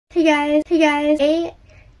Hey guys, today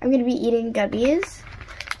I'm gonna be eating gummies.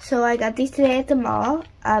 So I got these today at the mall.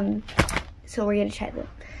 So we're gonna try them.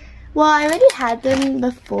 Well, I already had them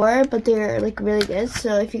before, but they're like really good.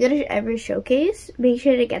 So if you go to Ever Showcase, make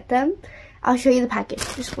sure to get them. I'll show you the package.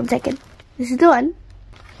 Just 1 second. This is the one.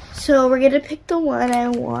 So we're gonna pick the one I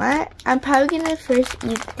want. I'm probably gonna first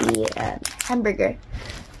eat the hamburger.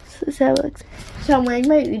 So this is how it looks. So I'm wearing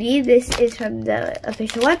my hoodie. This is from the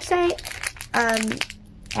official website.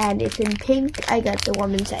 And it's in pink. I got the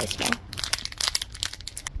woman size small.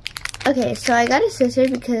 Okay, so I got a scissor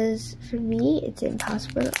because for me it's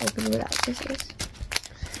impossible to open without scissors.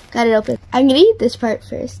 Got it open. I'm gonna eat this part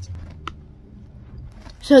first.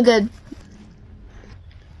 So good.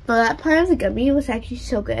 Well, that part of the gummy was actually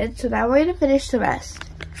so good. So now we're gonna finish the rest.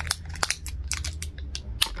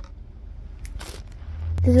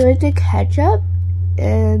 This is like the ketchup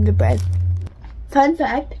and the bread. Fun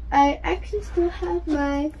fact, I actually still have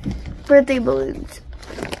my birthday balloons.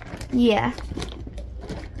 Yeah.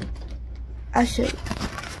 I'll show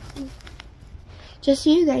you. Just so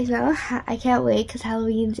you guys know, I can't wait because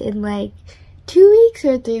Halloween's in like 2 weeks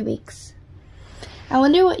or 3 weeks. I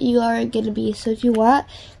wonder what you are going to be. So if you want,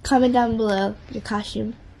 comment down below your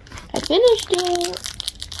costume. I finished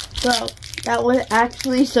it. Bro, that was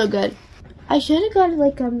actually so good. I should have got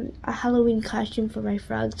like a Halloween costume for my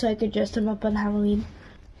frog so I could dress them up on Halloween.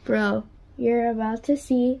 Bro, you're about to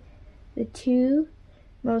see the 2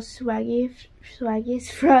 most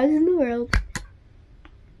swaggiest frogs in the world.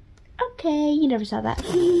 Okay, you never saw that.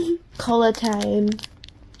 Cola time.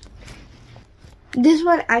 This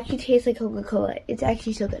one actually tastes like Coca-Cola. It's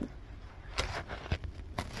actually so good.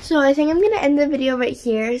 So I think I'm going to end the video right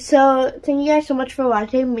here. So thank you guys so much for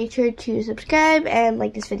watching. Make sure to subscribe and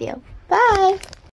like this video. Bye!